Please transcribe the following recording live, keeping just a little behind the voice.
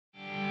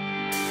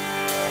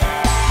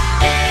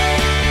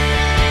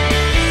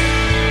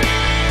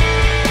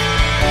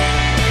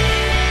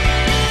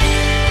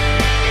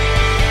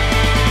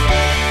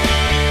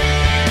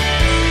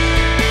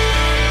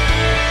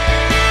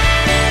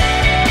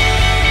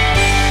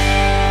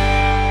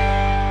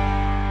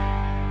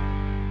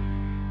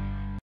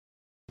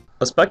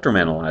A spectrum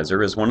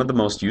analyzer is one of the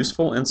most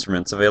useful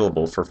instruments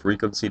available for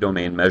frequency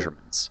domain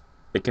measurements.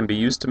 It can be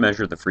used to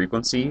measure the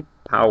frequency,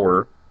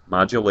 power,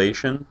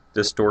 modulation,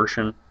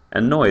 distortion,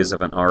 and noise of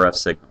an RF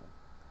signal.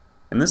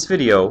 In this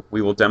video,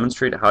 we will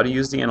demonstrate how to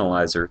use the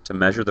analyzer to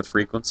measure the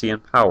frequency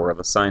and power of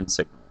a sine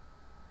signal.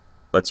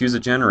 Let's use a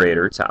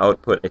generator to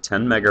output a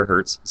 10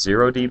 MHz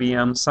 0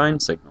 dBm sine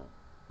signal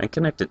and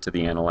connect it to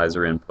the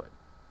analyzer input.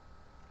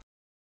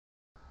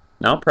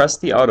 Now press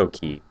the auto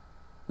key.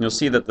 You'll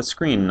see that the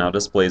screen now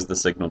displays the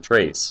signal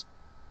trace.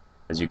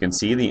 As you can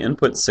see, the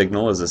input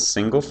signal is a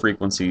single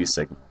frequency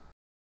signal.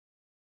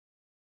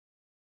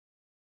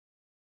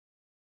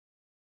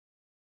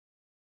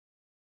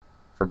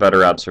 For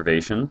better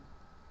observation,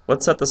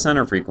 let's set the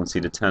center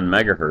frequency to 10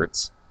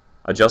 MHz,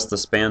 adjust the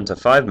span to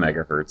 5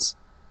 MHz,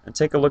 and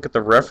take a look at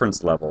the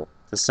reference level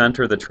to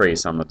center the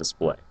trace on the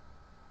display.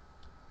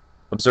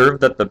 Observe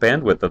that the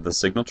bandwidth of the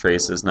signal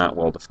trace is not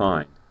well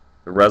defined.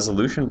 The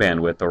resolution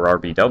bandwidth, or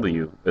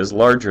RBW, is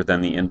larger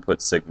than the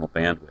input signal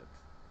bandwidth.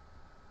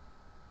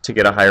 To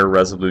get a higher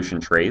resolution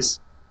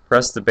trace,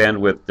 press the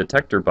bandwidth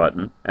detector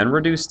button and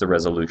reduce the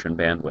resolution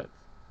bandwidth.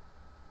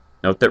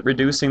 Note that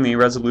reducing the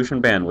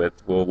resolution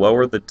bandwidth will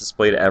lower the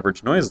displayed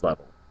average noise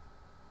level,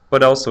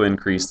 but also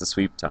increase the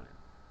sweep time.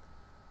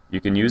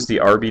 You can use the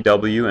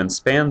RBW and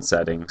span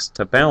settings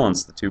to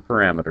balance the two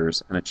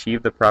parameters and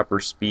achieve the proper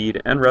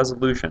speed and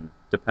resolution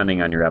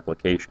depending on your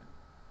application.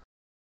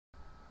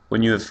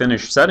 When you have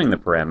finished setting the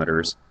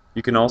parameters,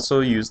 you can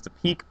also use the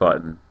peak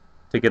button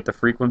to get the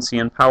frequency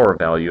and power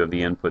value of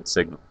the input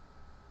signal.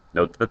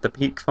 Note that the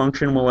peak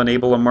function will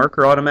enable a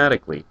marker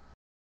automatically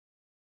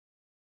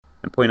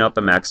and point out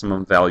the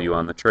maximum value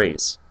on the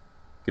trace.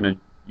 You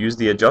can use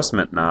the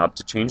adjustment knob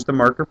to change the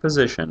marker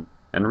position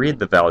and read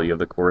the value of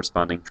the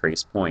corresponding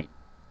trace point.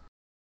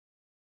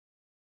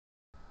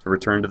 To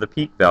return to the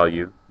peak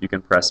value, you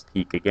can press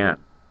peak again.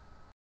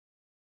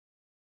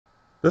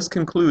 This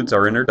concludes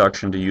our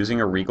introduction to using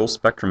a RIGOL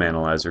spectrum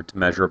analyzer to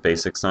measure a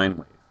basic sine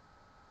wave.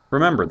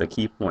 Remember the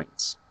key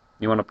points.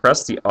 You want to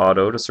press the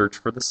auto to search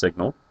for the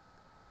signal,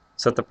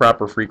 set the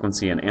proper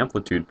frequency and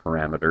amplitude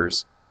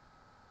parameters,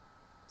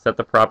 set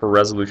the proper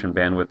resolution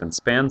bandwidth and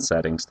span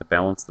settings to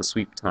balance the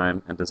sweep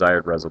time and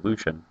desired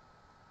resolution,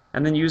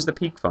 and then use the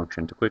peak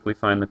function to quickly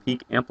find the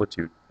peak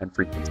amplitude and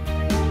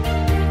frequency.